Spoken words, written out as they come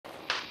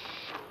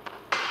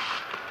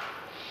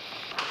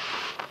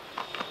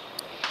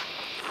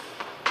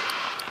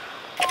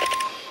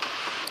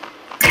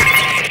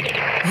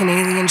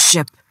alien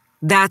ship.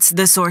 That's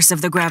the source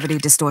of the gravity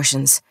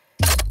distortions.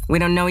 We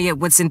don't know yet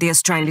what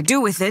Cynthia's trying to do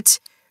with it.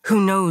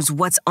 Who knows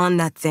what's on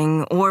that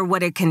thing or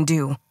what it can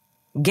do.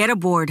 Get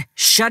aboard,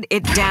 shut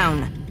it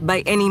down,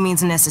 by any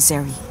means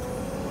necessary.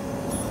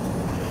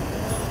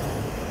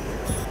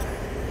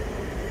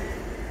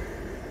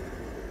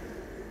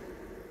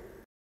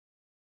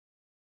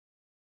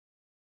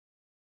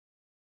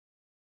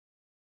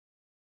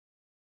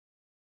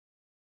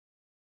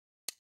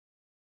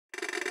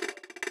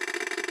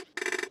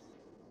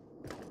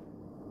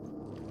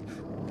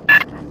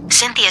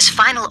 Cynthia's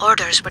final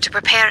orders were to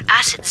prepare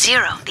Asset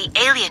Zero, the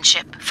alien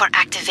ship, for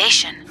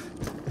activation.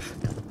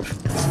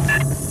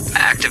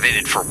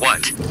 Activated for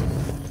what?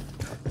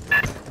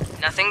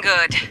 Nothing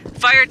good.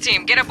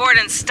 Fireteam, get aboard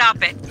and stop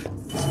it.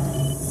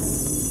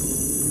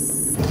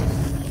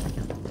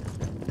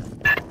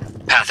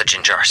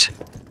 Pathogen jars.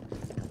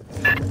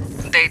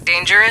 They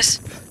dangerous?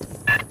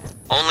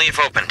 Only if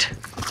opened.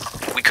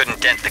 We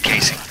couldn't dent the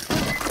casing.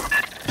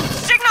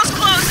 Signal's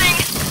closing!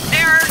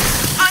 Error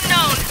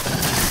unknown!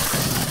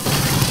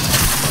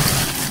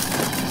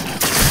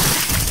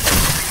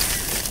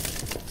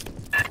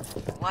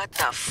 What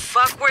the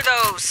fuck were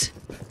those?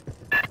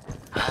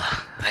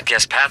 I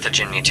guess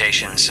pathogen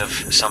mutations of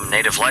some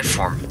native life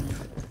form.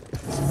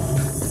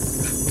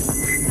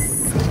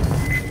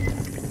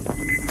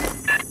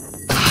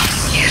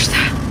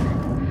 Mierda.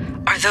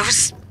 Are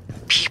those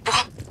people?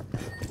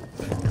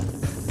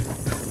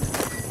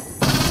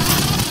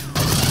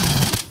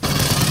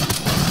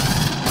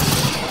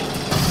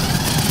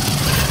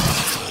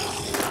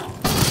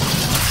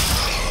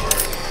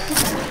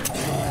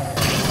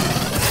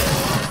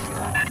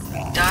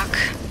 Doc,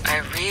 I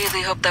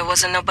really hope that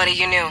wasn't nobody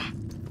you knew.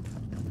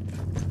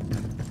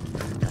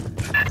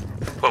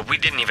 Well, we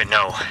didn't even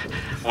know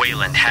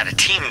Wayland had a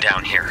team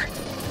down here.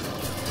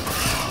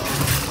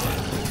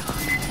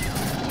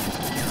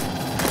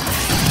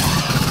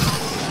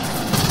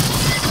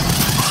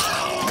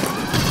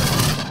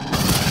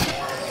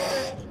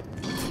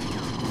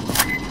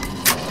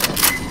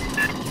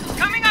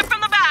 Coming up from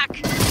the back!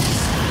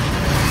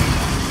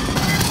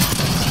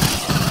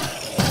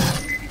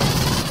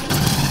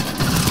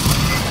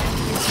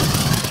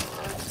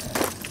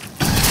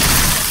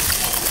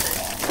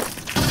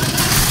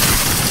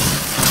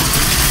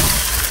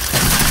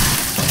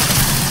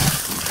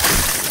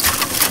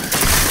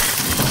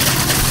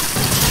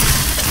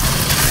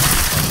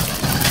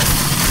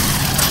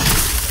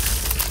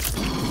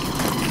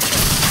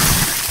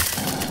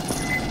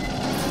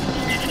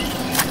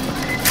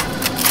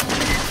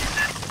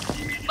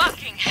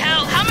 Fucking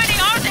hell, how many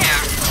are there?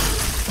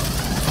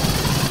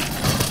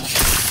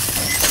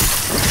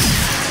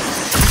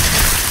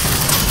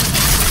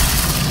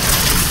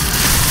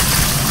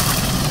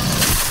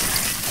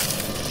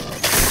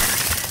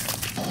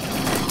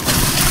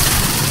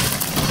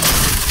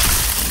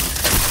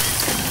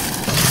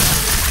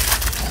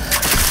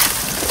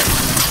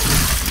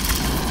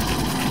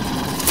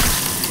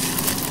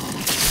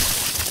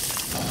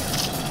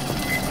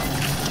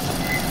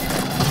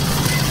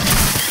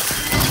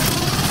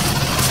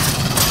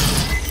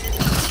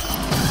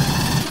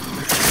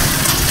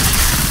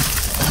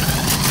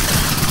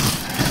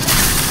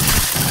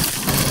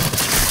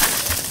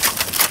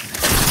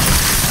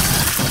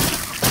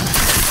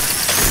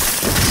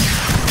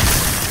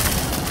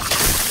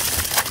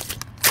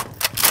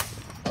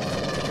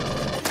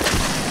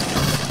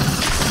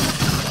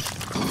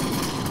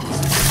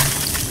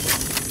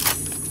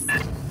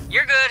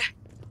 You're good.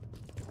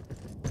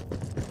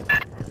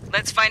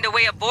 Let's find a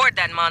way aboard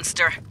that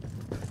monster.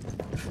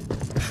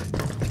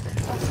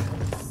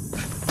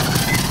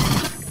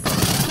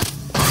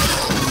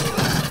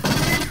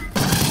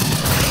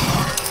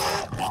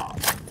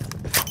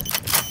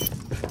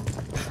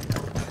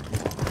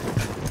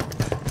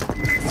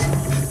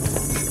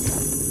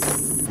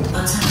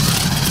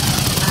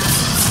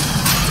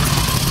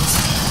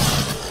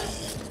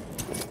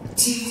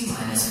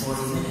 T-minus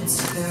 40 minutes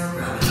to their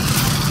gravity.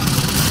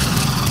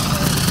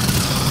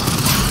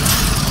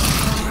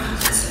 Program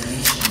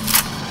destination.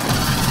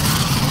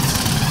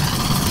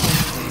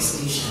 Gateway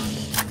station.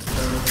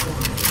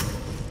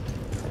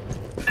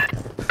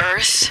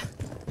 Earth?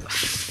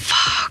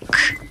 Fuck.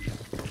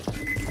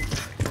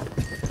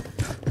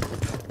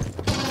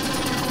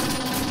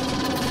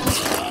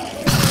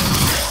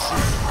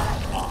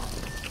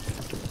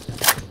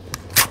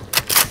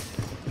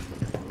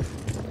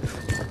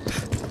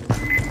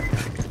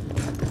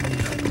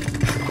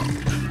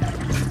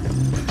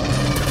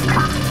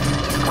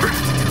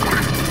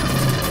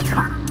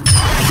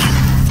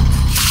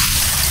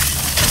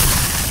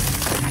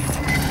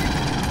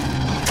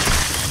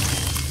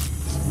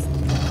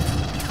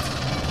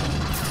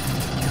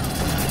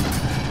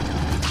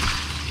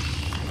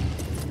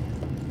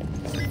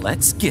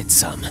 Let's get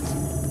some.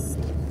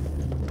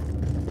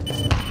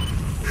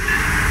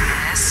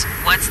 Yes,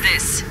 what's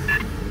this?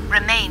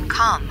 Remain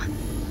calm.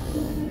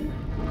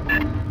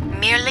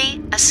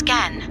 Merely a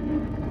scan.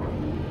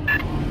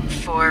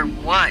 For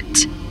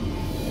what?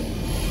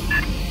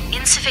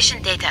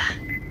 Insufficient data,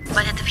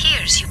 but it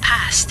appears you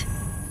passed.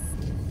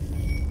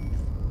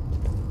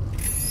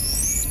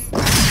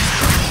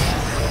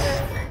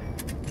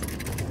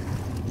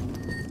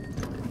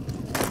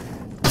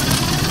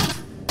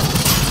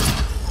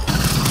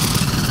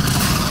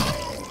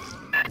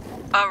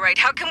 Alright,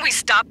 how can we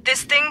stop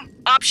this thing?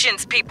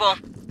 Options, people.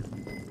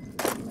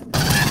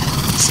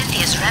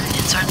 Cynthia's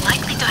remnants are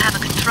likely to have a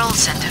control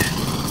center.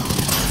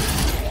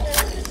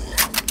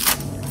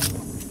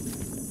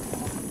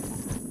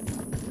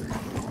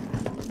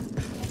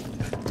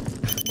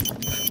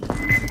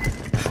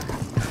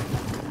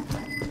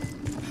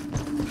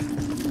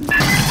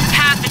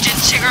 Pathogen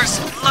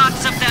chiggers,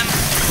 lots of them.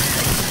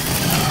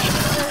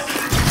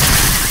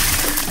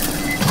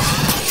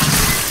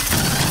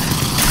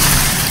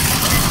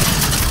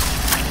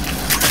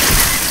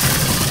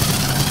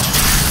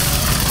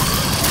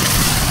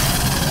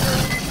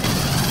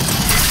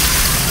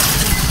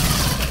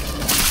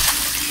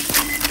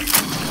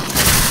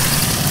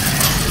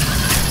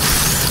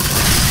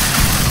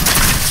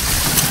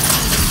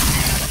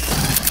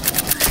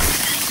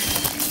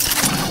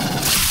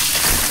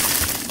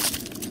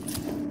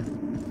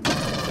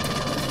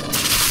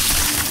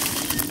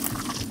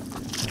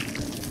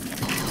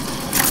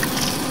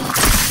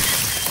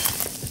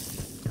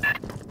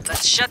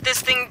 Let's shut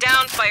this thing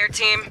down,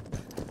 Fireteam.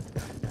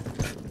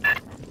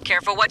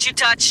 Careful what you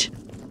touch.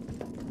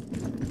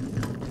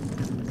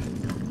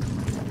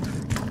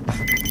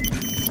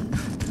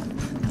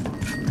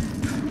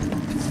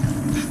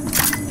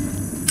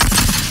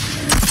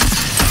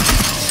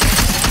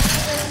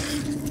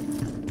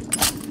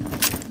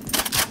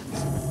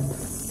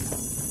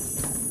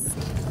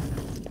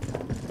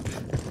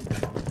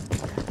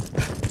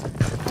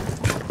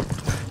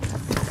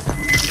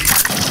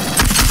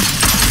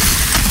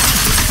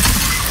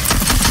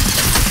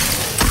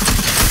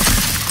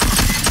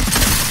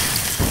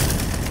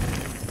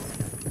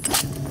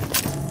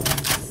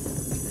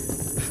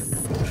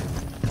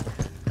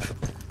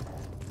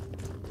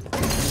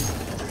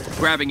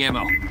 Grabbing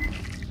ammo.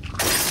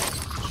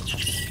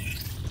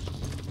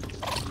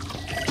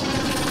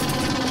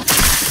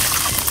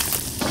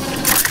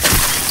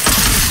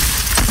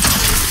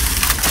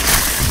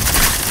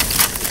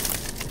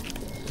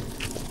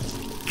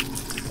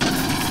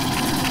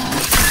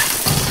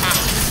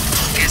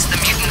 Guess the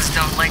mutants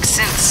don't like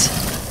synths.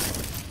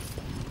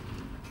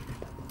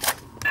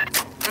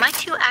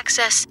 Might you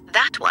access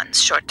that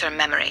one's short-term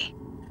memory?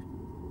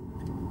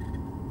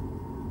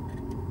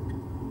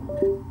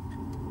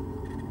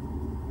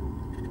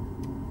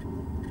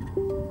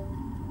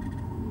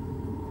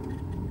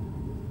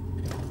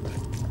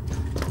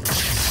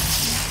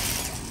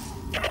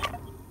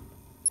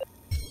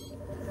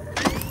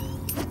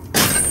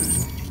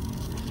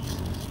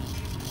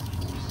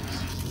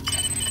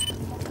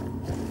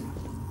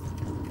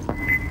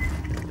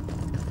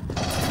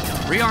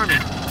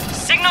 Rearming.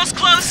 Signal's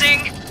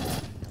closing!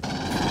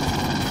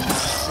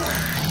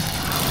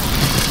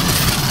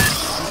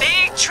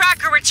 Big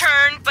tracker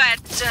return, but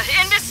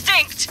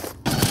indistinct.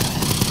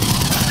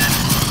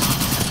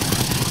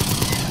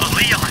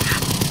 Leon!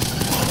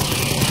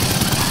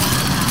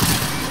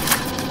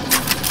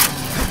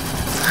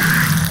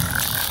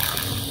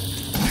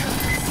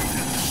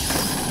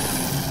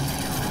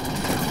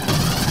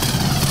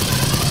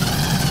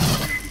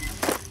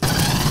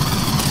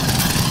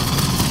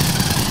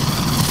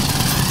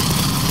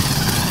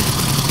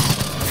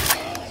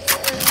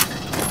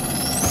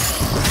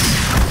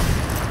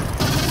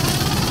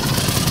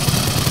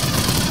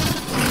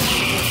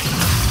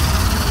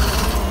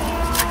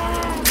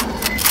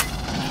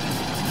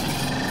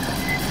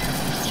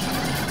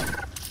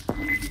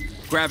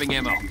 Grabbing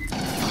ammo.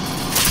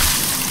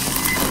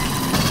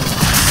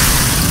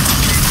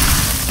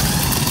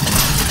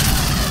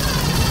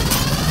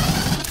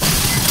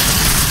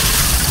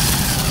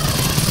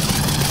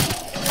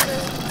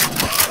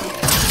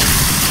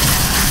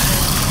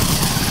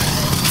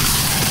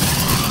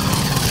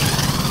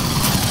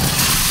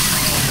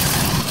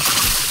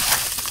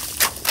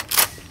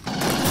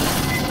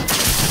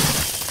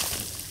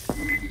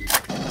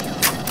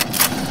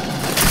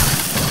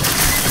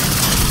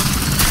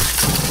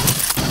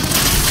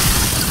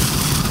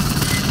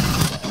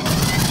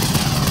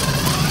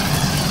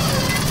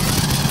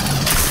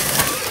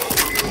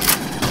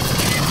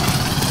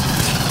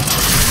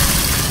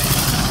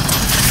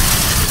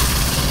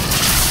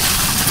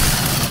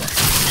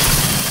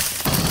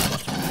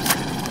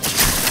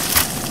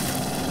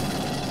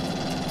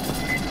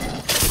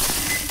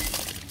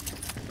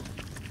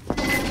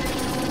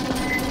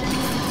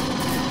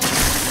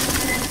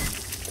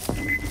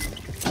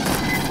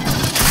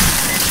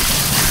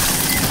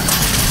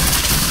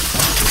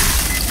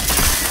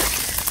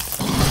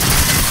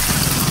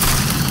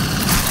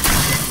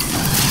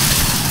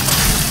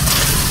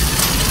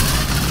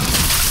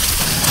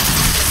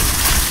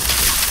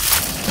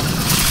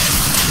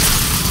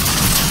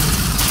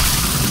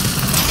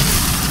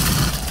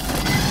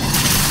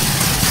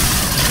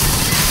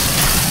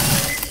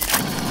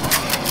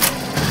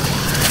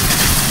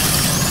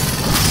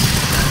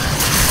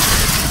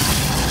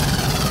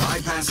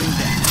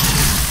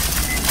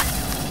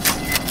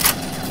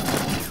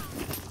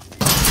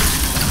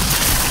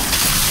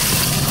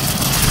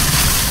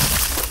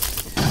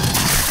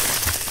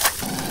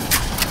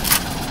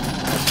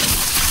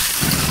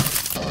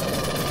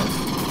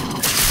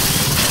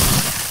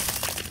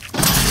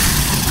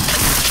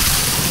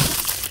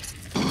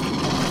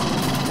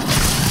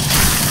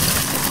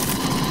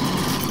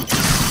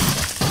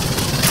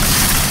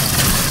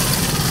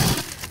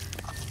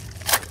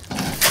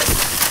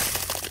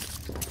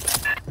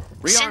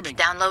 Synth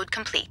download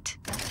complete.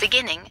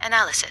 Beginning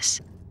analysis.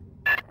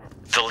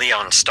 The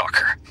Leon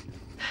Stalker.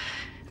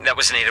 That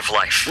was native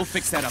life. We'll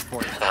fix that up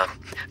for you.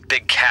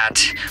 Big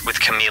cat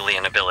with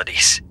chameleon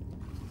abilities.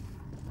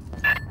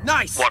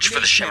 Nice! Watch for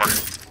the shimmer.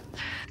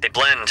 They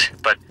blend,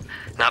 but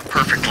not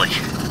perfectly.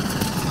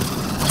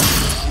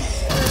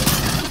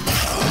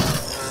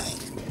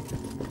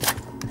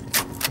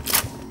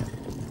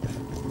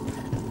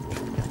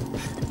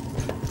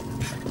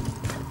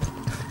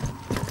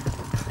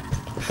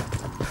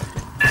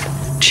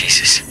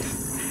 Jesus.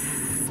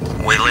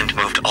 Wayland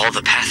moved all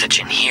the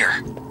pathogen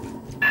here.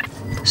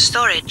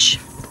 Storage.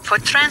 For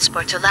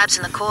transport to labs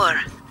in the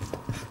core.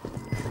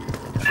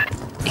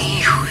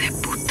 Hijo de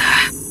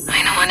puta.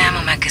 I know an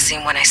ammo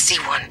magazine when I see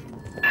one.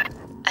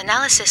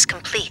 Analysis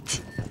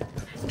complete.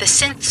 The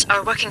synths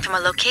are working from a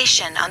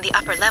location on the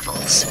upper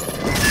levels.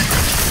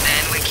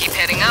 Then we keep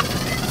heading up.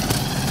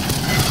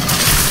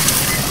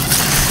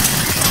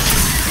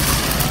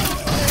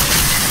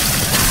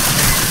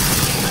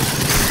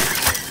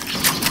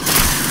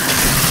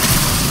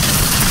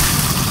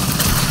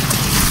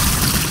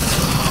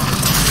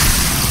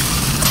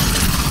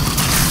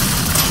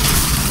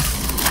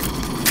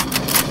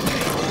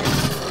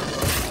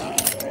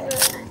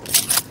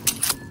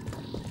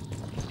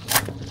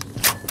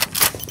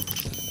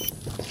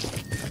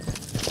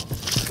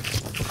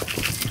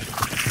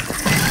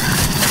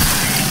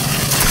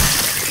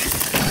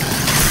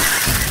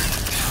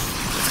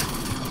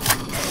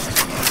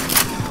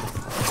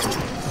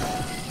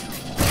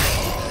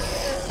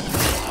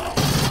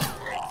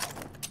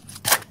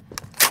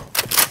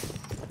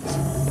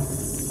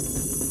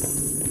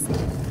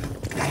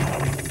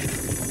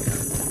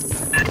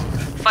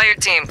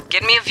 Fireteam,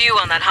 get me a view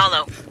on that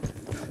hollow.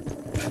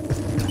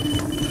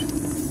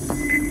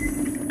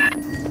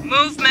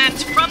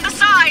 Movement from the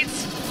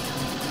sides!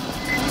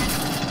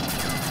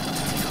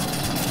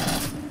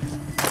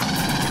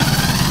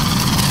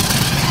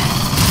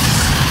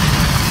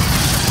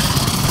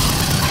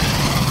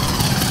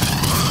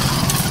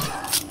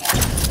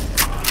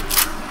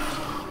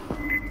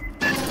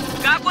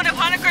 Got one of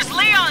Honecker's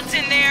Leons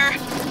in there!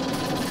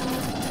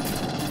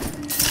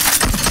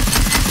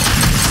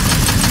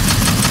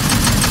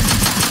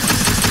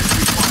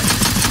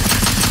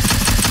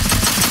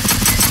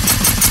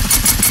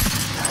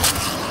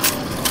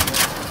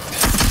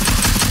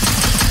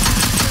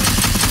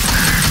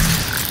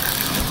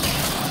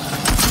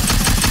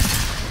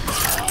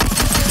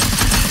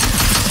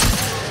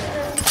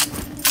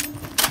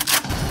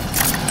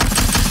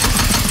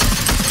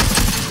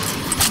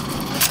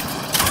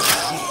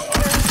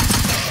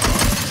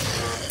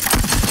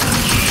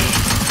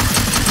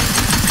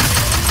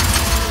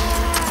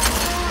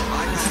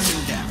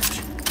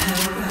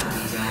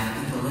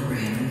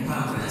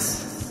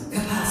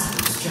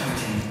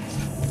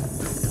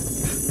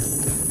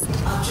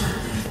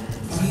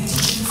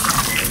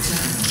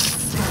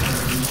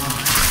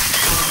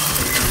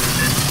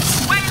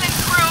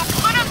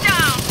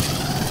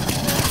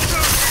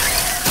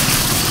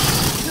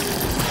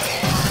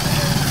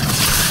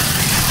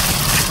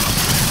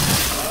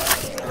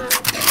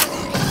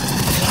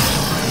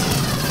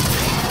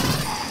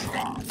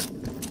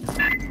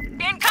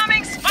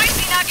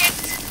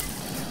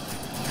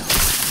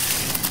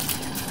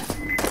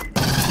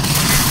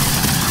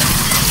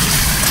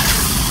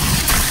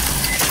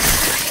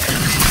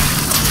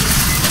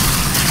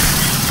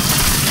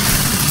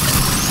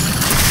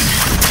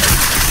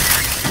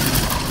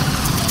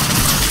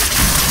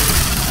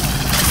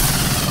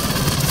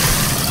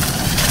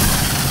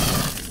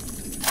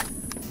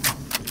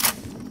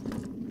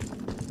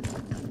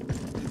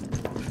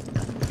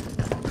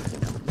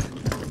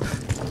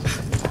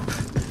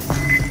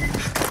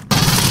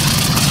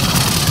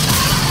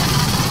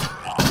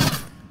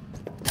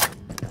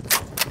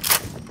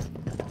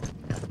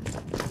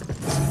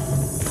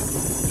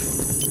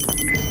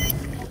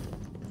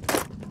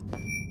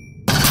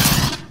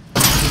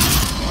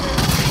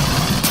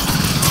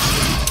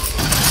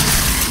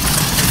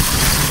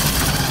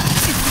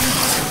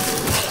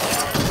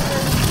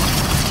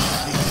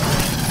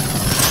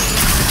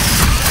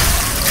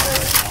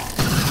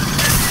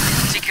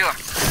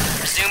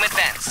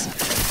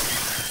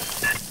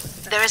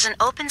 There is an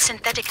open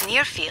synthetic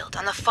near field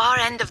on the far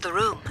end of the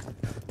room.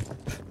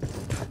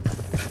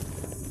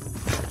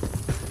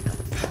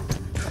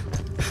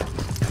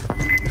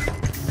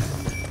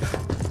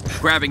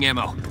 Grabbing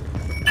ammo.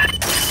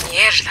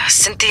 Mierda,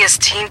 Cynthia's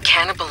team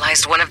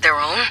cannibalized one of their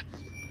own?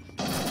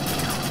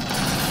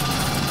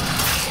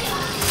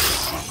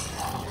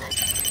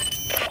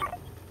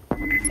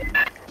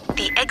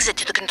 The exit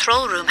to the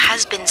control room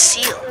has been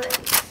sealed.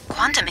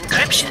 Quantum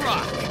encryption.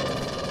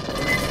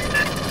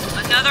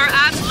 Another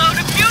ass load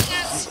of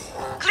mutants!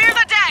 Clear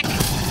the deck!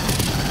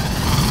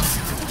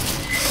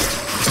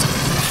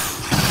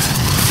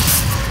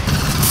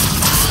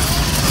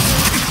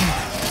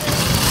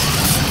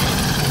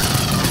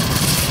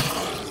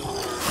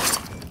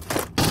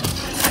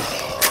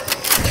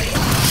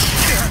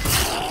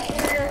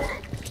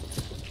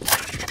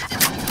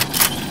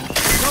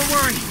 Don't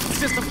worry, it's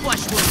just a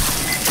flesh wound.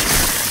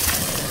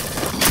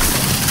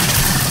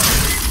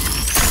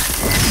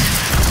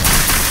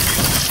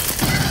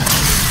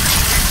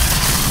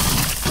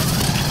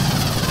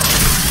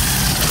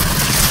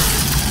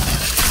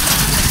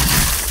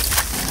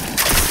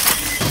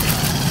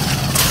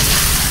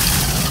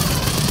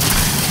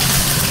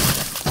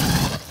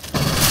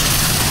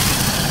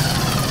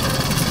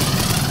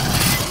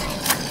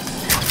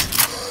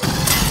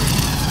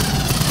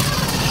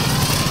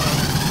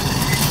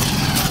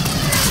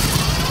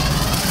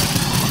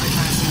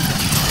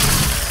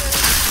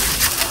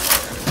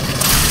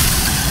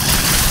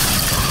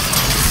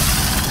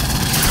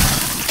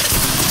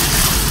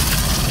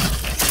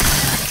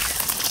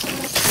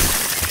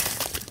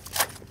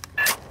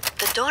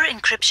 door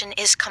encryption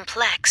is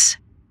complex.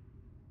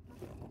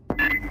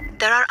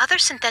 There are other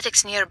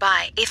synthetics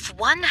nearby. If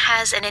one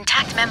has an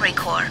intact memory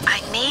core,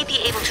 I may be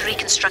able to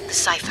reconstruct the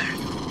cipher.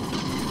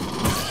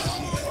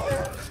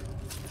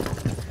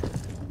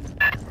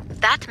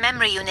 That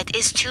memory unit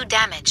is too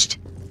damaged.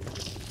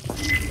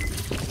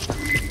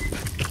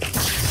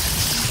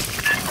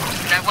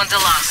 That one's a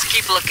loss.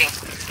 Keep looking.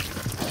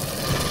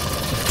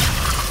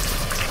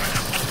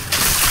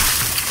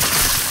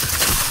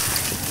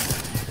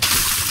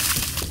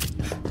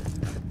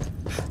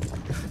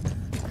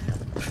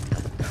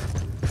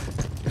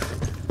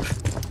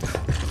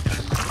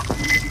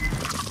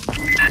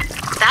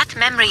 That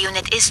memory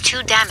unit is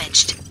too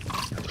damaged.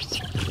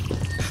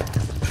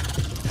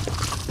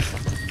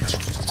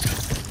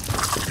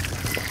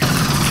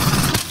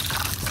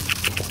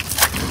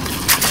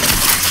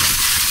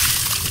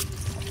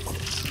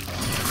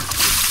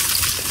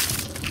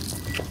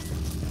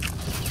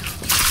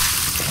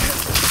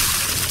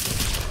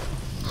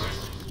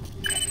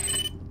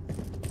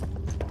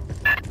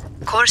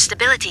 Core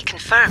stability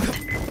confirmed.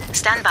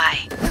 Stand by.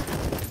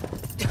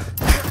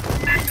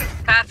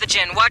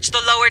 Pathogen, watch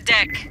the lower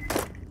deck.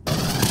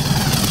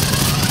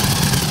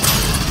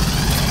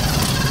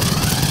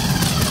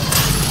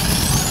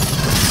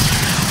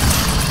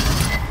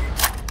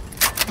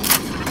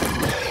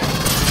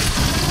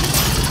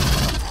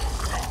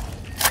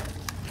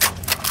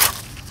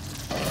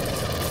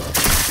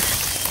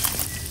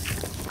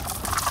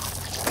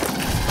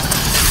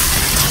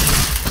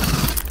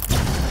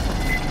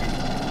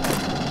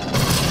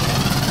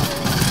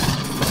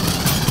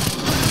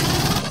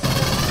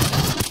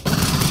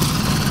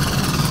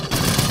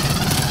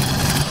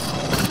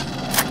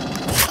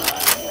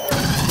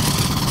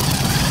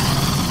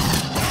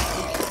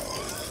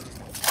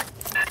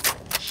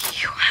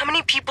 How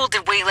many people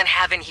did Wayland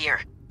have in here?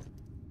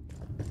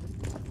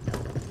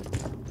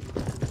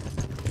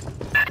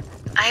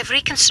 I have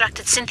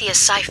reconstructed Cynthia's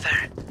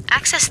cipher.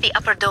 Access the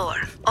upper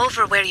door,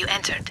 over where you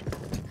entered.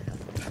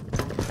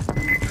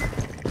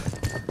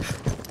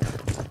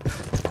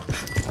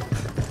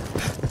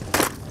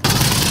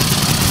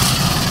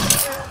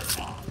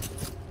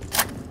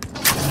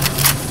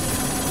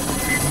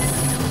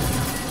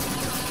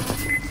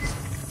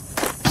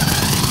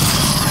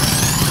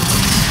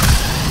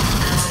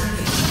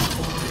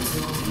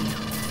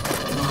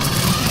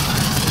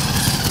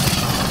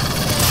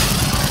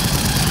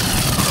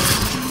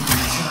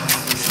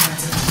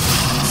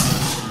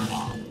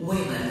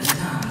 Wayland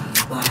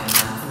County,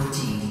 Biolab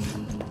 14.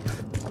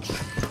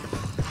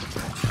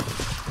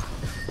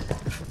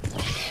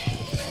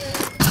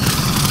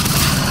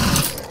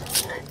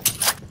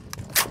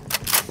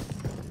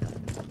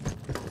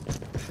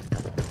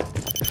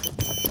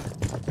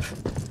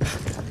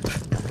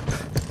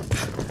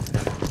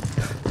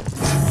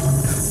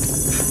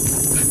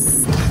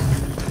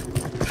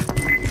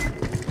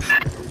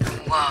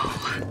 Whoa.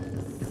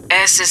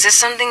 S, is this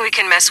something we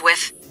can mess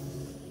with?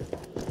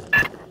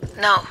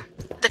 No,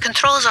 the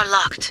controls are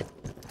locked.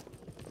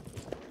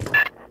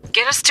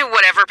 Get us to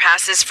whatever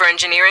passes for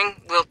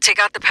engineering. We'll take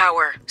out the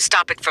power,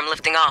 stop it from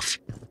lifting off.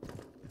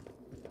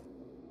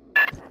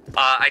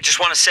 I just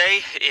want to say,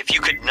 if you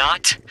could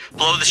not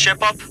blow the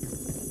ship up.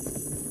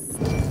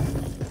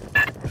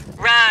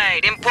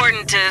 Right,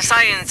 important to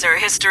science or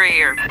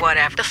history or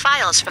whatever. The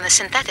files from the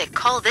synthetic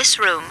call this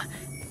room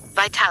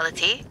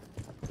Vitality,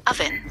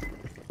 Oven,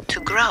 to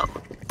grow.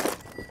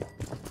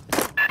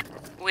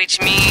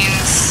 Which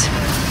means...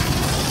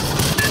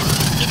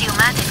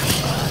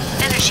 Idiomatically,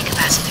 energy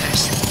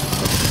capacitors.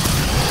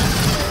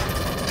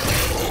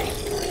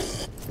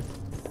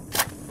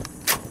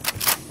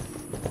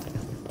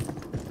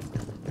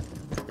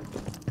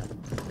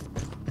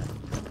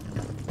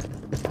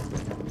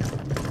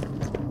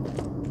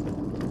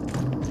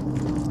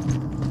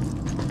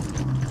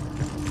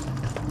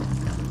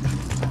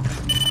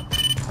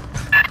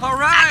 All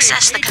right!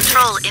 Access the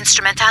control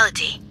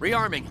instrumentality.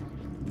 Rearming.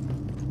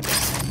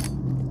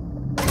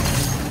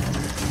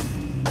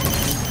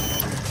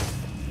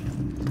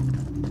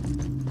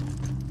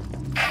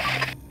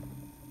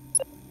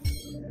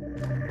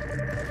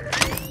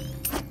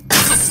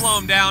 This'll slow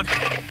him down.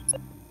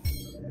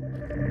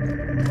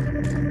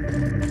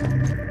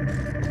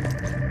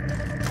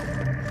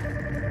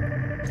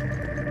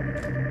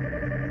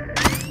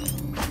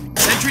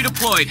 Sentry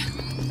deployed.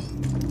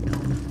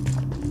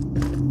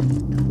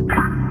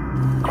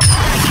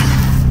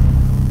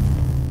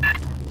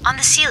 On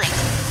the ceiling,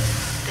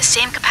 the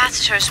same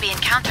capacitors we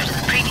encountered in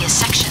the previous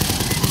section.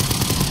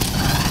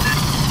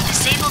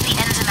 Disable the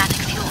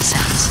enzymatic fuel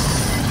cells.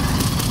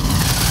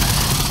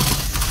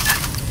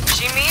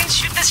 She means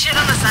shoot this shit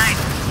on the side.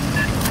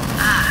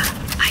 Ah,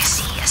 I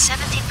see a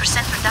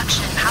 17%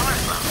 reduction in power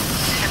flow.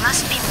 There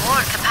must be more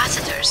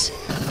capacitors.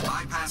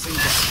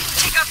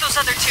 Take out those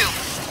other two.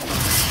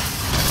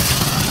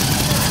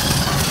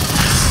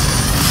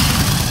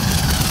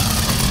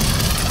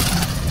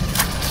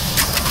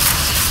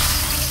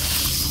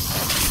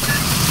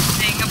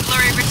 Seeing a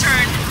blurry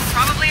return.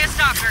 Probably a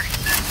stalker.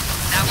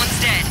 That one's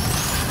dead.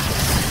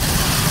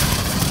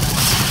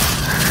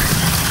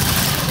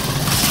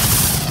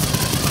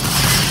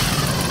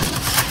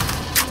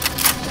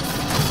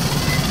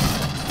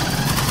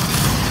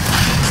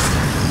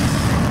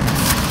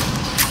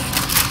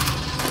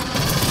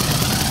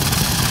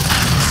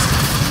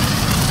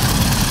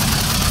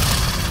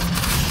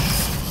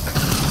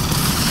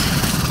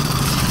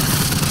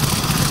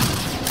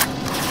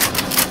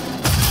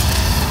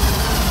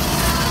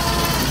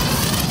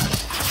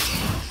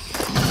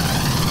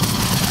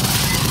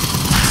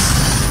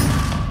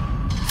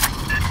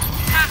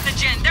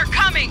 again. They're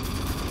coming!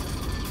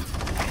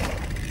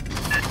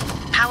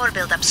 Power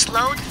buildup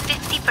slowed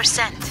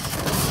 50%.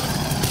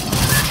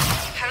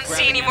 I don't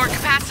see any more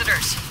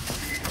capacitors.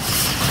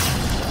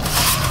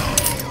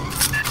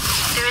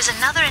 There is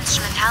another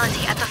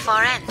instrumentality at the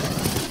far end.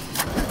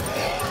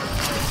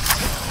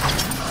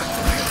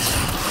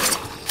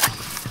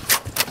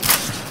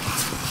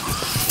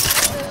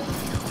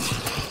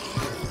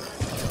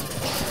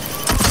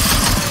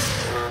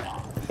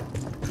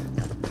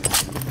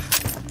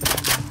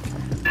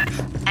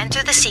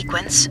 Enter the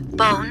sequence,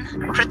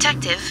 bone,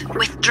 protective,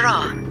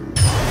 withdraw.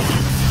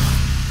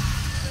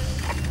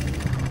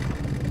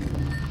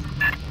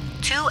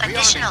 2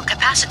 additional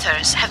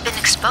capacitors have been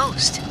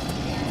exposed.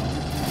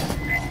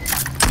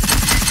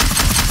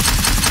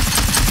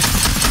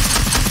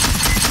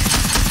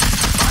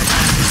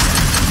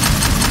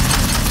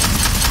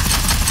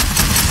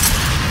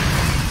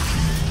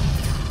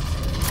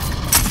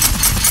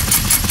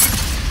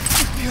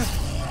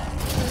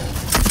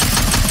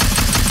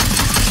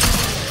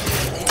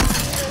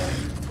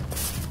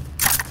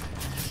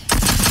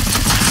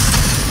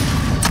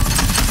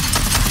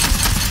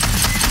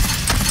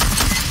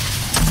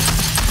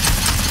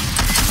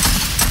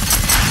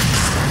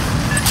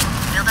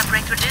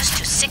 Reduced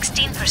to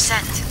 16%.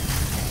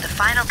 The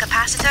final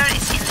capacitor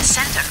is in the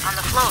center on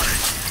the floor.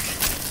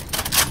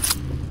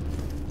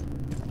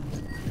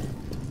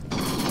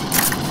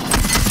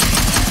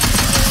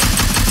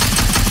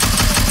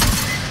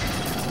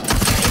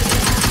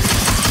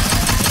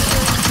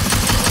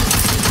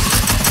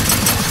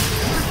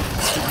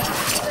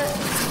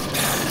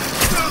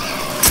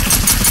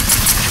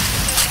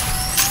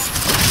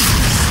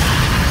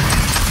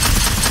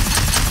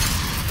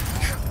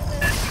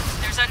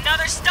 There's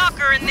another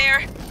stalker in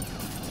there.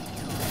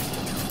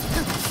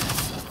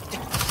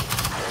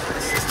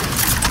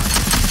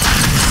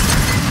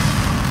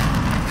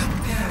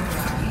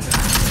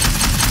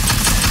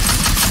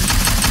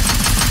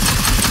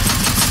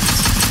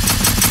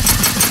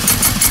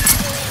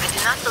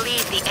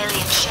 The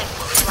alien ship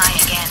will fly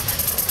again.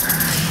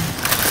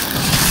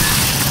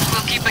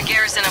 We'll keep a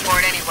garrison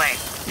aboard anyway.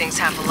 Things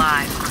half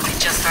alive.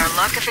 It's just our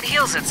luck if it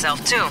heals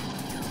itself, too.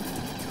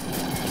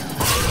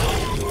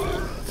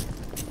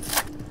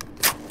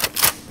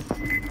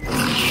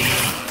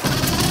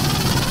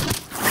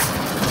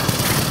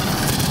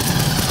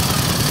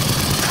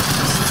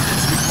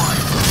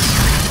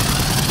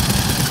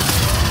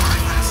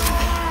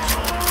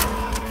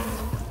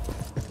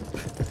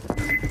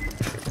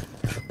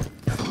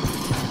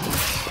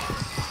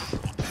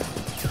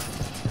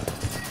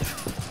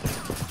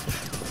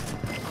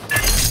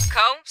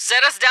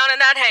 Set us down in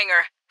that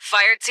hangar.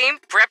 Fire team,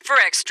 prep for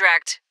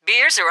extract.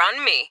 Beers are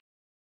on me.